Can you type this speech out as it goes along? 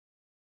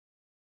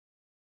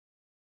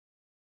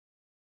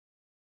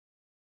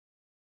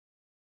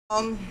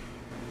Um,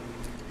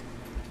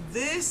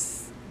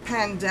 this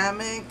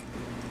pandemic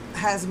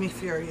has me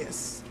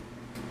furious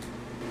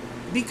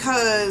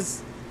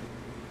because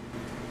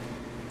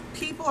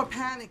people are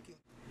panicking.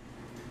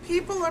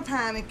 People are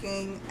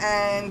panicking,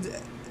 and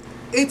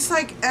it's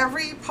like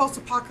every post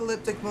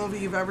apocalyptic movie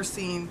you've ever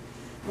seen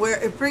where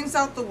it brings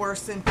out the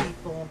worst in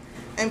people,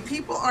 and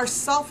people are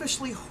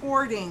selfishly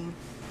hoarding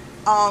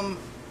um,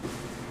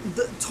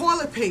 the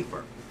toilet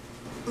paper.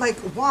 Like,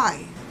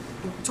 why?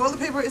 Toilet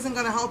paper isn't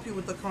going to help you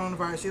with the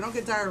coronavirus. You don't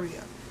get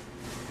diarrhea.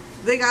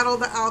 They got all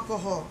the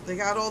alcohol. They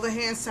got all the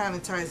hand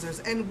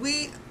sanitizers, and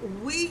we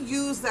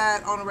use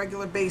that on a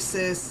regular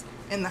basis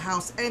in the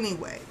house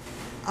anyway.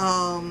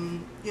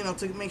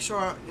 To make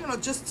sure,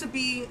 just to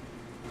be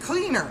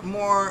cleaner,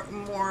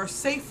 more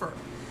safer.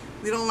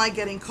 We don't like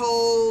getting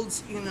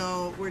colds.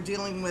 We're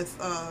dealing with,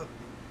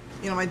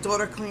 my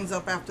daughter cleans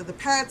up after the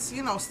pets.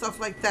 Stuff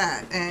like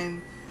that,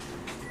 and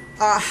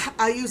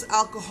I use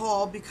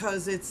alcohol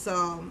because it's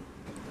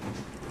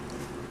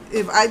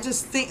if I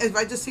just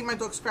see my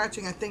dog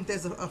scratching, I think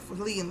there's a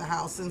flea in the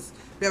house, since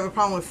we have a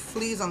problem with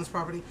fleas on this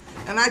property,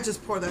 and I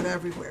just pour that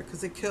everywhere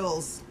because it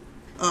kills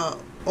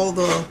all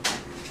the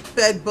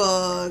bed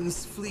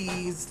bugs,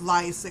 fleas,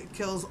 lice. It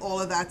kills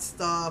all of that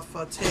stuff,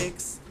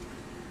 ticks.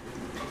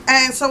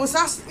 And so it's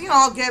not,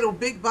 I'll get a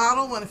big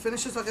bottle. When it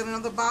finishes, I'll get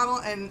another bottle,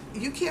 and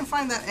you can't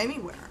find that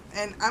anywhere.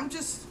 And I'm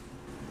just,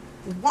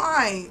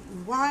 why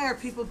are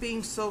people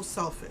being so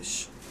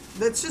selfish?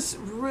 That's just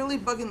really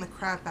bugging the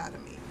crap out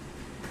of me.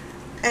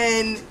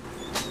 And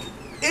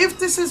if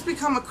this has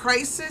become a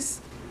crisis,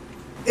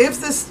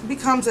 if this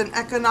becomes an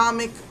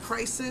economic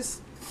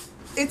crisis,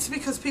 it's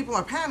because people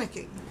are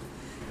panicking.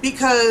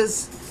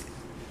 Because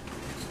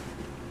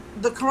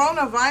the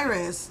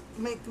coronavirus,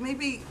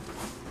 maybe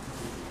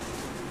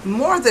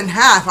more than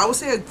half, I would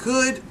say a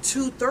good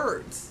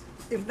 2/3,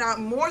 if not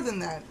more than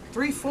that,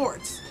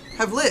 3/4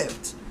 have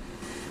lived.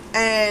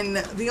 And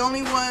the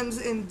only ones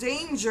in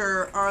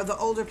danger are the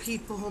older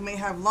people who may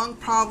have lung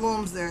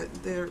problems. They're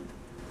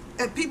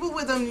and people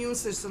with immune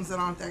systems that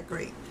aren't that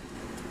great.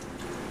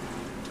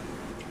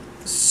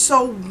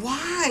 So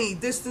why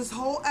this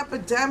whole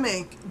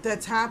epidemic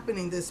that's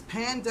happening, this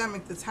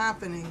pandemic that's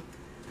happening,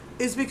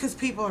 is because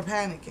people are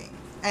panicking.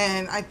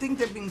 And I think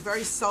they're being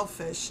very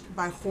selfish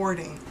by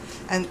hoarding.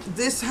 And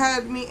this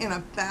had me in a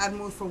bad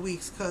mood for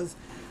weeks because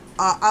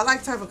I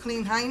like to have a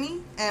clean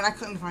hiney, and I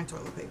couldn't find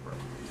toilet paper.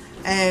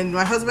 And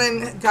my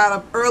husband got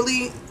up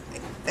early,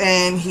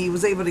 and he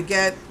was able to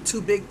get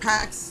 2 big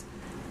packs.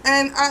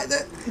 And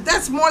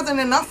that's more than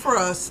enough for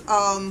us.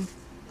 I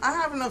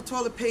have enough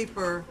toilet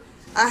paper.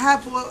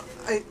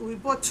 We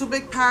bought 2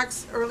 big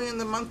packs early in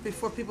the month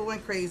before people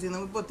went crazy, and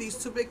then we bought these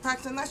 2 big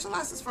packs, and that should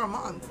last us for a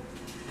month.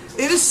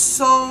 It is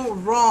so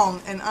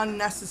wrong and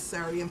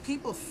unnecessary, and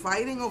people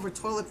fighting over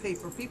toilet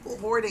paper, people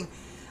hoarding.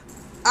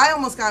 I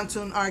almost got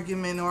into an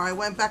argument, or I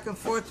went back and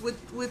forth with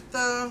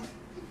the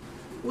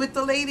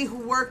lady who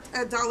worked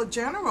at Dollar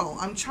General.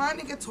 I'm trying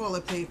to get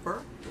toilet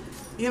paper.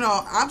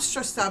 I'm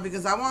stressed out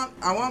because I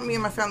want me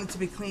and my family to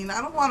be clean. I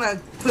don't want to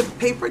put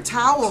paper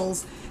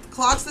towels,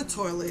 clogs the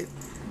toilet.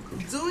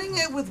 Doing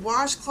it with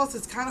washcloths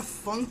is kind of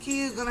funky.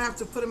 You're gonna have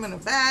to put them in a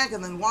bag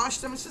and then wash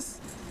them. It's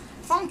just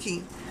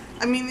funky.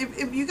 I mean,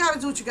 if you got to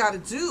do what you got to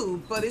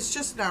do, but it's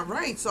just not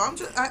right. So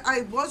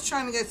I was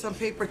trying to get some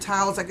paper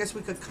towels. I guess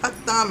we could cut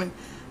them, and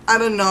I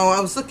don't know. I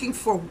was looking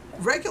for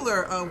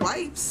regular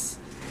wipes,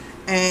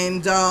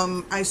 and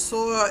I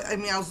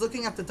was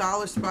looking at the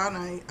dollar spot,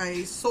 and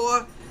I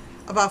saw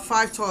about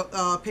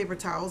 5 paper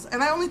towels,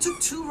 and I only took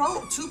 2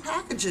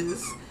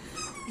 packages.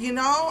 In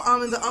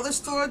the other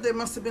store there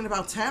must have been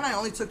about 10. I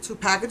only took 2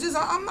 packages.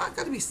 I'm not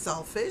going to be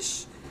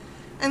selfish.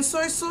 And so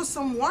I saw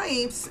some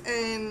wipes,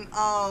 and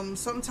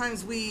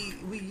sometimes we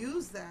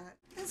use that.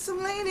 And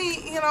some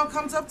lady,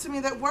 comes up to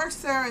me that works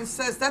there and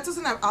says, "That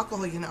doesn't have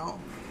alcohol,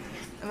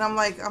 And I'm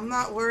like, I'm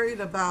not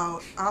worried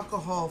about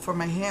alcohol for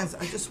my hands.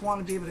 I just want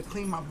to be able to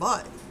clean my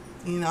butt,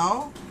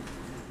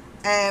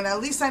 And at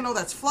least I know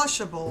that's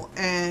flushable.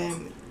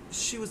 And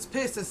she was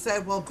pissed and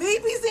said, "Well,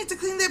 babies need to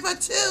clean their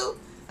butt too,"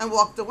 and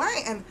walked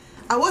away. And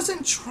I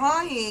wasn't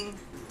trying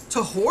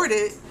to hoard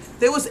it.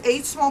 There was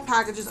 8 small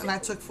packages, and I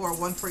took 4,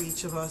 1 for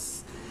each of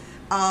us.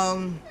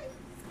 And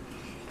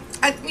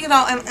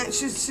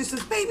she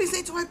says, "Babies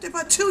need to wipe their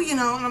butt too," And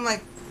I'm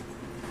like,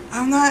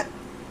 I'm not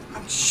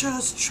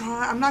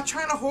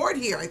trying to hoard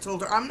here. I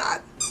told her, I'm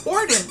not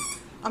hoarding.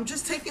 I'm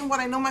just taking what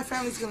I know my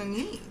family's going to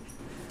need.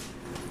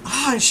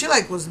 Oh, and she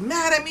was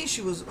mad at me.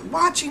 She was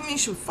watching me.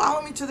 She would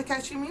follow me to the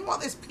cashier. Meanwhile,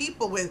 there's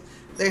people with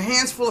their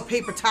hands full of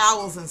paper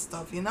towels and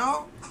stuff,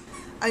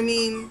 I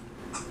mean,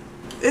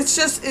 it's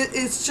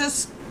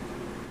just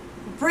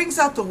brings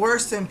out the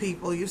worst in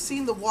people. You've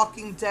seen The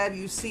Walking Dead.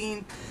 You've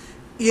seen,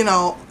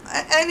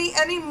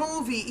 any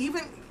movie,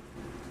 even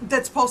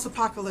that's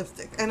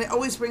post-apocalyptic, and it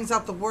always brings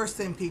out the worst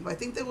in people. I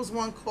think there was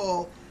one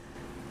called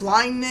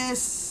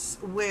Blindness,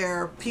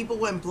 where people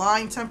went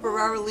blind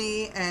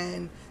temporarily,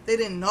 and they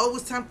didn't know it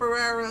was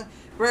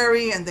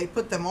temporary, and they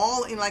put them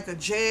all in like a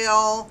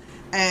jail,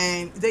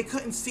 and they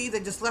couldn't see. They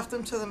just left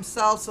them to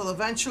themselves. So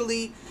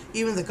eventually,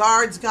 even the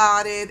guards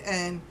got it,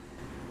 and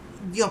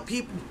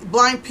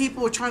blind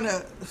people were trying to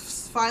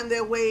find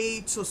their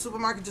way to a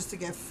supermarket just to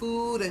get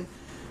food. And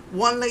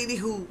one lady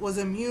who was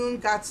immune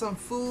got some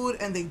food,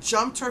 and they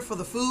jumped her for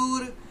the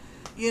food.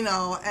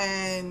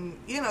 And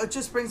it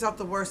just brings out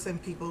the worst in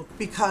people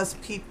because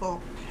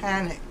people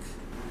panic.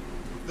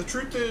 The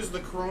truth is, the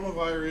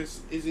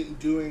coronavirus isn't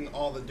doing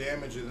all the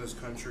damage in this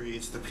country.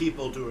 It's the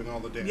people doing all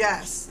the damage.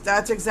 Yes,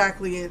 that's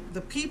exactly it. The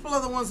people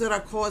are the ones that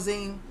are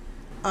causing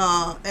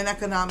an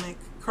economic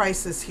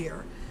crisis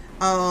here.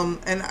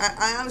 And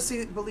I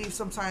honestly believe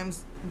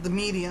sometimes the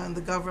media and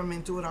the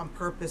government do it on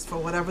purpose for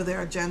whatever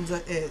their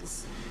agenda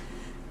is.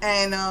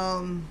 And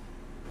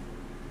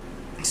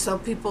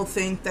some people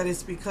think that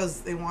it's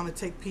because they want to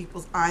take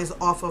people's eyes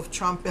off of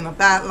Trump in a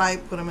bad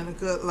light, put them in a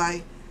good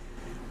light.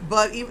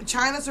 But even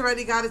China's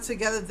already got it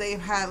together. They've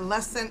had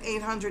less than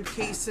 800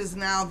 cases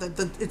now.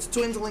 It's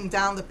dwindling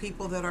down, the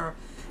people that are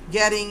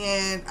getting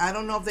it. I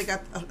don't know if they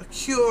got a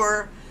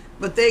cure,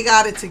 but they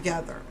got it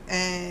together.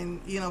 And,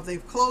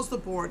 they've closed the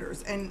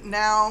borders. And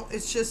now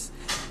it's just,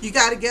 you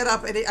got to get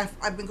up.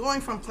 I've been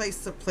going from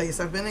place to place.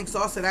 I've been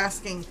exhausted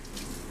asking,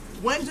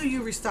 when do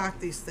you restock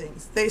these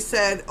things? They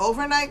said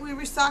overnight we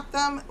restock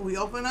them. We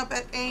open up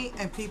at 8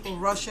 and people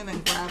rush in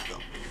and grab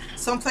them.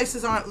 Some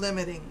places aren't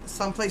limiting.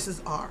 Some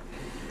places are.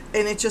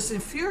 And it just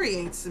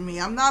infuriates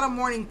me. I'm not a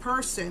morning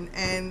person,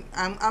 and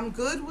I'm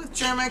good with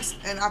Germ-X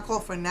and alcohol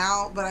for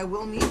now, but I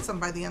will need some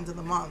by the end of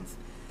the month.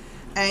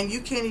 And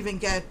you can't even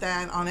get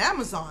that on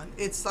Amazon.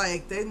 It's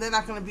like they're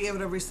not going to be able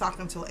to restock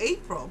until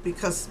April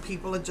because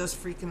people are just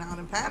freaking out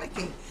and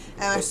panicking.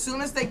 And as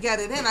soon as they get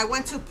it in, I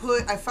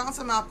found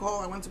some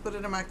alcohol. I went to put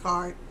it in my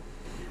cart,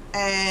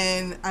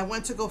 and I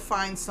went to go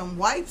find some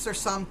wipes or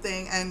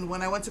something. And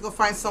when I went to go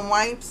find some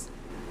wipes,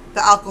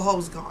 the alcohol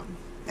was gone.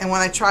 And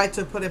when I tried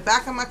to put it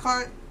back in my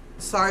cart,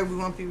 sorry, we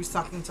won't be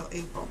restocking until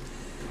April.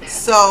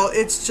 So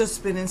it's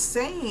just been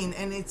insane.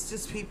 And it's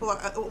just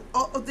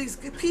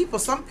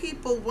some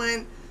people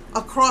went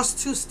across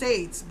 2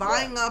 states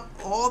buying up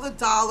all the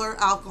dollar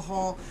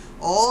alcohol,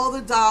 all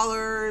the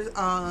dollar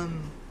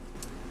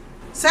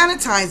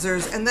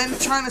sanitizers, and then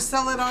trying to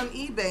sell it on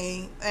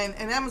eBay and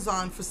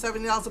Amazon for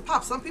 $70 a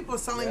pop. Some people are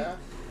selling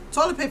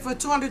toilet paper for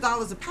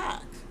 $200 a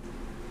pack.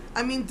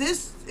 I mean,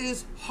 this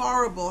is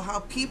horrible how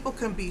people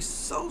can be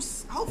so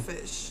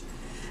selfish.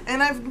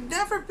 And I've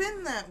never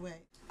been that way.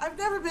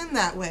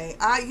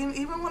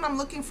 Even when I'm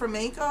looking for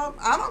makeup,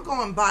 I don't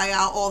go and buy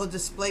out all the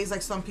displays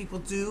like some people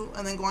do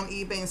and then go on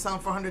eBay and sell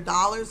them for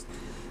 $100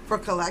 for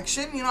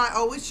collection. I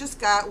always just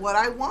got what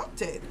I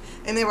wanted.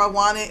 And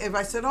if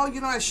I said,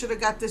 I should have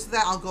got this,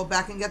 that, I'll go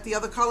back and get the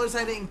other colors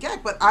I didn't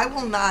get. But I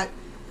will not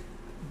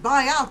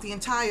buy out the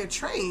entire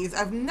trays.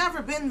 I've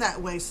never been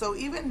that way. So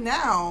even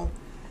now,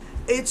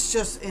 it's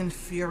just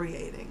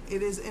infuriating.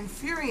 It is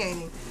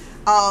infuriating.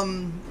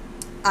 I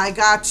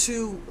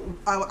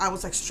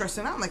was like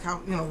stressing out, like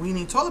how, we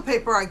need toilet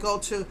paper. I go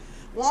to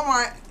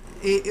Walmart.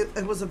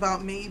 It was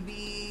about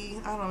maybe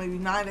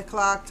 9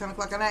 o'clock, 10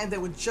 o'clock at night, and they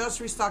were just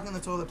restocking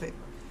the toilet paper.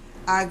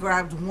 I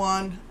grabbed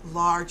one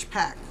large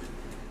pack.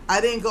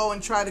 I didn't go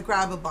and try to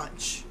grab a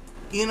bunch.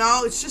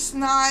 It's just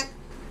not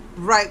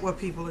right what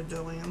people are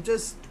doing. I'm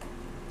just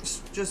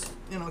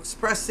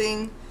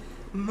expressing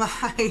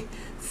my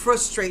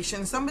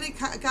frustration. Somebody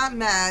got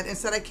mad and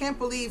said, I can't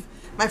believe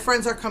my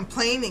friends are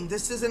complaining.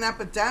 This is an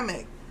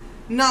epidemic.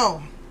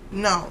 No.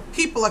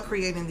 People are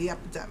creating the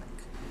epidemic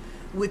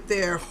with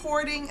their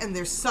hoarding and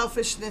their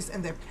selfishness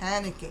and their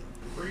panicking.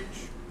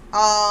 Preach.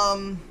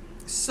 I'm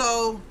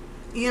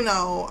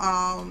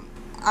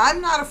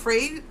not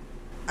afraid.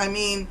 I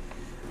mean,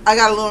 I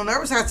got a little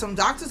nervous. I had some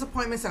doctor's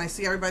appointments and I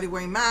see everybody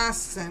wearing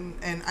masks and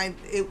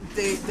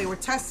they were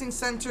testing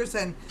centers,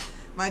 and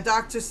my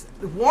doctor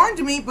warned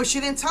me, but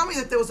she didn't tell me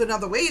that there was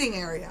another waiting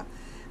area.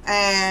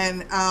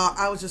 And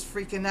I was just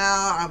freaking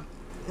out.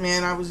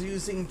 I was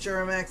using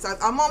Germ-X.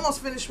 I'm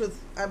almost finished with,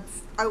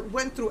 I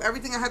went through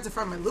everything I had to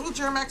find my little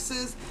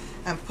Germ-X's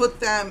and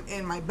put them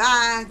in my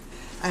bag.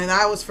 And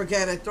I was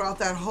forgetting throughout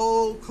that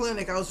whole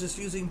clinic, I was just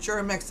using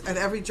Germ-X at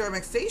every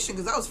Germ-X station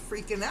because I was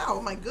freaking out.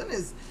 Oh my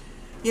goodness.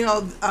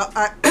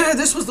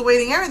 This was the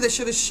waiting area.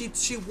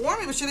 She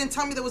warned me, but she didn't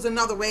tell me there was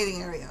another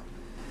waiting area.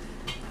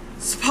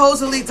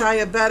 Supposedly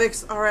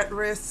diabetics are at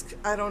risk.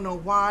 I don't know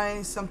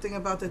why. Something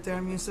about that their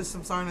immune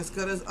systems aren't as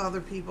good as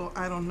other people.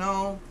 I don't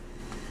know.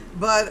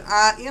 But,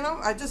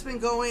 I've just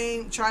been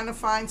trying to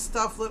find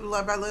stuff little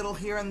by little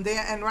here and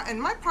there. And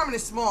my apartment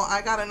is small.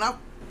 I got enough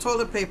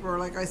toilet paper,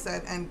 like I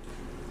said, and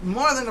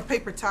more than a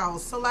paper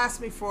towels to last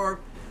me for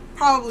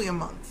probably a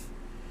month.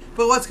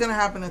 But what's going to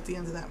happen at the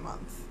end of that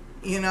month?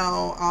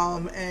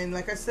 And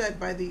like I said,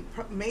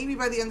 maybe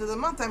by the end of the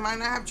month, I might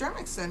not have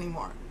Germ-X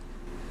anymore.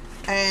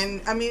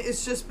 And I mean,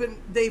 it's just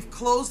they've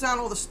closed down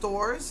all the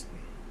stores.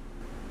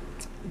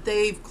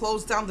 They've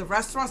closed down the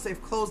restaurants.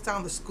 They've closed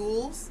down the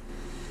schools.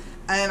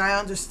 And I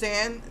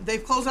understand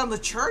they've closed down the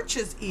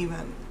churches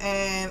even.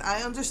 And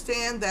I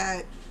understand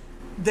that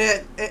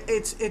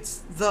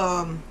it's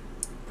the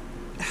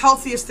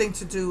healthiest thing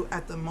to do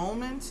at the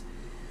moment,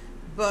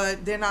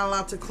 but they're not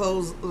allowed to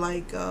close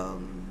like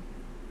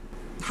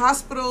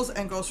hospitals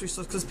and grocery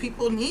stores because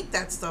people need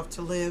that stuff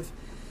to live.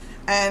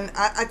 And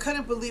I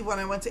couldn't believe when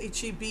I went to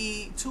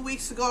HEB 2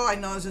 weeks ago, I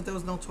noticed that there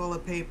was no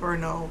toilet paper,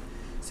 no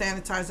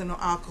sanitizer, no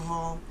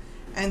alcohol.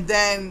 And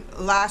then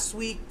last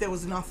week there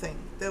was nothing.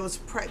 There was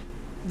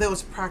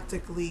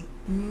practically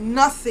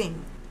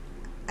nothing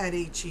at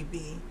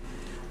HEB.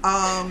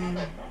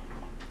 I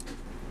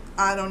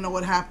don't know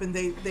what happened.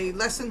 They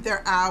lessened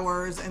their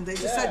hours, and they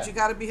just said you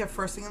got to be here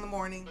first thing in the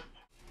morning.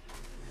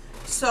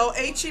 So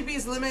HEB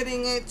is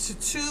limiting it to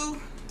two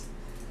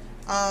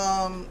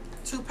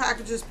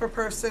packages per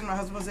person. My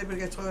husband was able to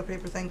get toilet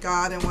paper, thank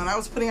God. And when I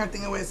was putting our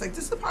thing away, it's like,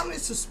 this apartment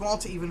is too small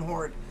to even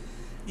hoard,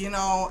 you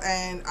know.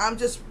 And I'm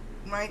just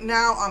right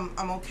now,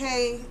 I'm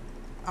okay.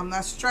 I'm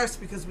not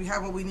stressed because we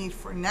have what we need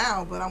for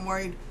now, but I'm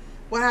worried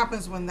what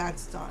happens when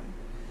that's done,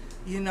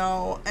 you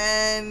know.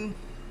 And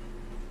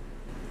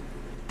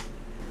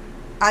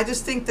I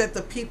just think that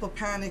the people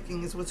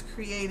panicking is what's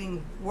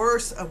creating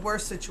a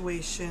worse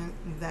situation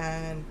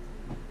than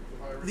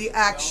the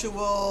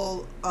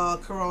actual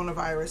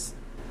coronavirus.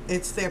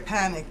 It's their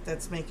panic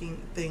that's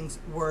making things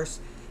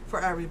worse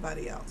for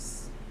everybody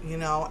else, you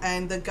know.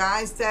 And the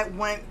guys that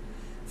went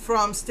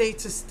from state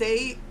to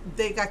state,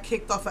 they got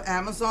kicked off of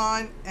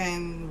Amazon,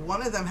 and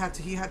one of them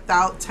he had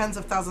tens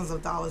of thousands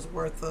of dollars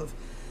worth of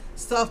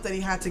stuff that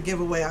he had to give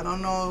away. I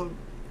don't know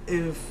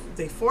if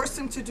they forced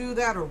him to do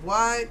that or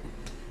what.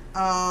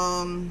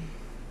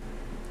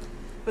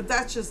 But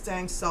that's just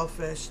dang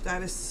selfish.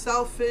 That is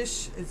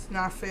selfish. It's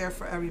not fair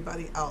for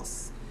everybody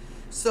else.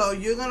 So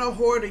you're going to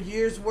hoard a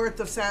year's worth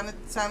of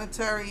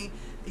sanitary.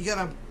 You're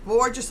going to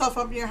board yourself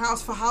up in your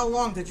house. For how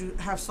long did you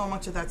have so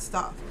much of that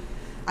stuff?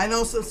 I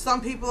know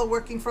some people are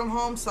working from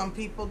home. Some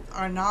people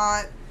are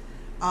not.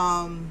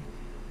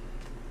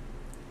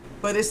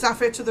 But it's not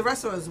fair to the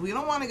rest of us. We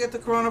don't want to get the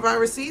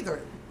coronavirus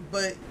either.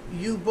 But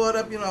you bought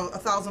up,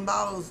 1,000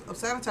 bottles of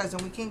sanitizer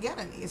and we can't get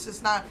any. It's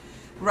just not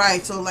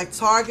right. So like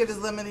Target is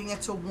limiting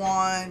it to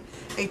 1.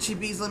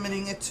 HEB is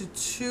limiting it to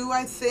 2,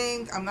 I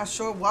think. I'm not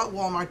sure what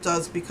Walmart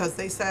does because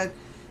they said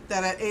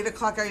that at 8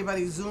 o'clock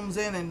everybody zooms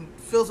in and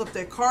fills up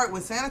their cart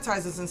with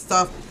sanitizers and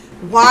stuff.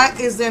 Why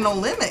is there no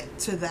limit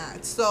to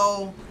that?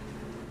 So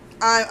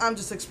I'm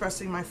just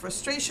expressing my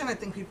frustration. I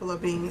think people are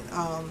being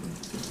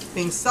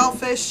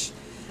selfish.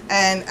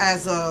 And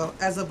as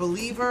a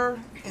believer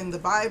in the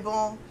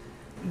Bible,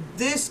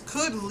 this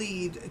could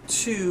lead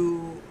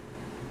to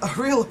a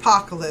real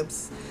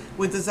apocalypse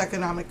with this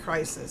economic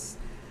crisis.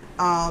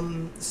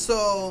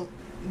 So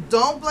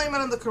don't blame it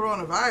on the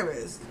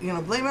coronavirus.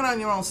 Blame it on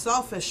your own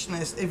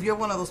selfishness if you're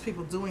one of those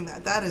people doing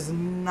that. That is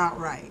not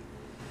right.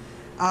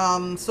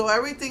 So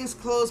everything's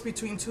closed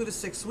between 2 to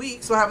 6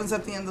 weeks. What happens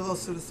at the end of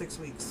those 2 to 6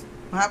 weeks?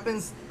 What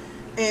happens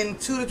in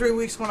 2 to 3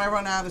 weeks when I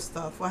run out of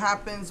stuff? What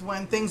happens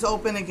when things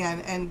open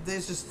again and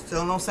there's just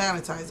still no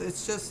sanitizer?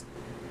 It's just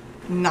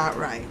not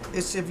right.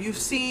 If you've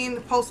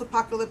seen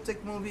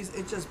post-apocalyptic movies,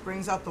 it just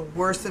brings out the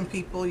worst in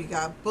people. You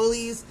got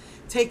bullies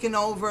taking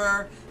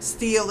over,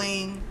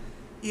 stealing.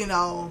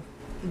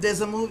 There's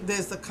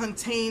the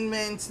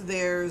Containment.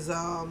 There's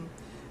I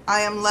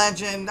Am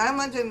Legend. I Am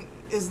Legend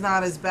is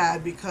not as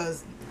bad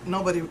because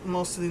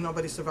mostly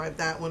nobody survived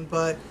that one.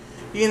 But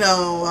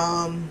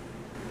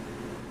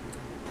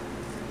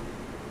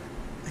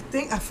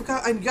I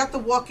forgot. I got The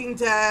Walking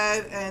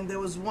Dead, and there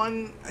was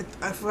one.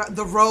 I forgot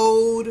The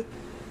Road.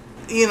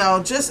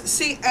 Just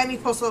see any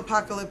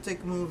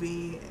post-apocalyptic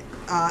movie,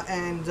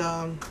 and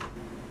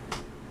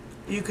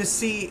you could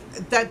see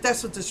that.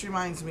 That's what this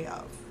reminds me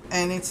of.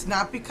 And it's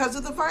not because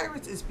of the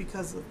virus. It's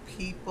because of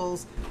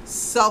people's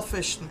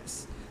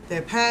selfishness.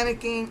 They're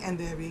panicking and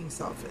they're being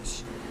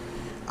selfish.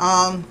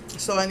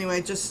 So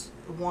anyway, just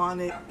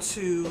wanted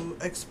to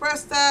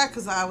express that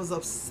because I was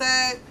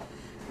upset.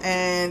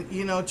 And,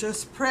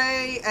 just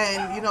pray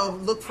and,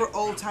 look for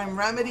old-time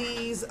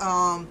remedies.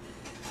 I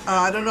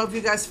don't know if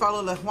you guys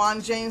follow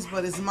LeJuan James,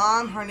 but his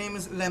mom, her name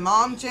is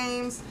LeMom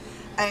James.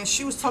 And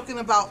she was talking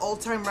about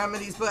old-time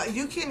remedies. But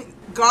you can,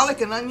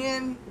 garlic and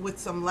onion with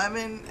some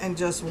lemon and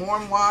just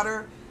warm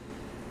water.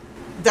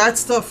 That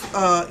stuff,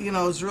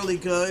 is really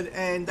good.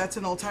 And that's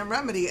an old-time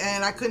remedy.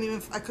 And I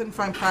couldn't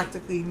find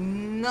practically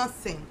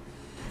nothing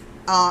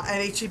at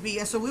HEB,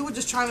 and so we were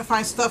just trying to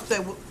find stuff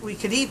that we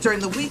could eat during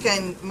the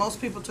weekend.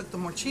 Most people took the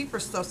more cheaper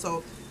stuff,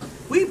 so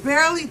we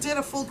barely did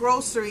a full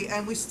grocery,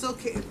 and we still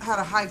had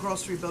a high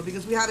grocery bill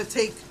because we had to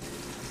take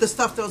the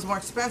stuff that was more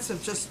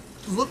expensive, just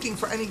looking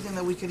for anything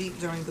that we could eat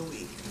during the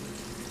week.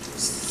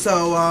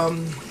 So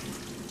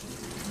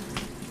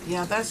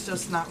yeah, that's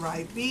just not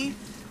right. Be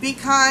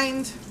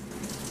kind,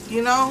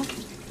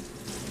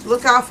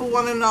 look out for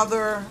one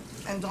another.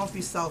 And don't be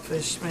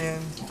selfish,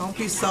 man. Don't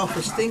be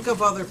selfish. Think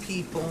of other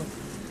people.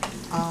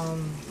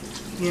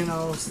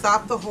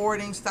 Stop the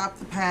hoarding. Stop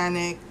the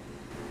panic.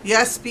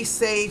 Yes, be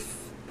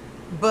safe,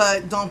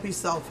 but don't be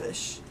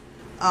selfish.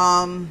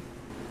 If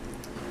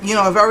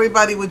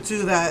everybody would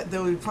do that,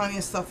 there would be plenty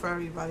of stuff for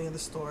everybody in the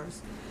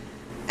stores.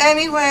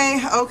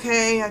 Anyway,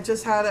 okay, I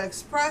just had to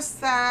express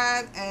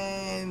that,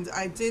 and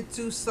I did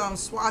do some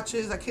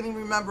swatches. I can't even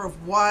remember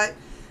of what,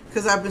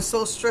 because I've been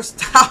so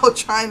stressed out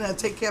trying to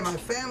take care of my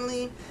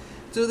family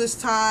through this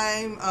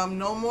time.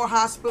 No more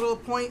hospital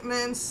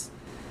appointments.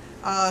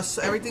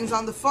 So everything's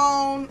on the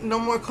phone. No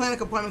more clinic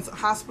appointments.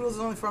 Hospitals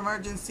only for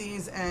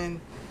emergencies, and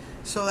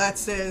so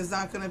that's it. It's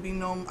not gonna be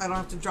no. I don't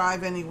have to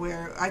drive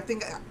anywhere. I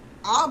think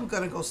I'm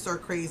gonna go stir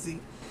crazy.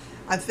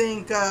 I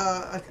think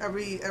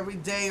every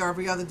day or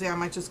every other day I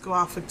might just go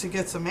out to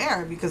get some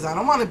air, because I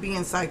don't want to be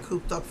inside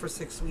cooped up for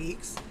 6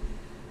 weeks.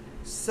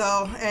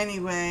 So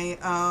anyway,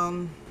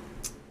 I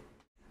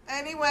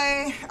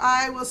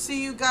will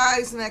see you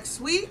guys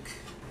next week.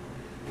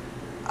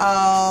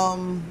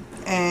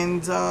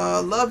 And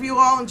love you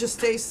all, and just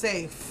stay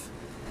safe.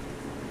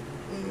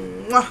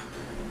 Mwah.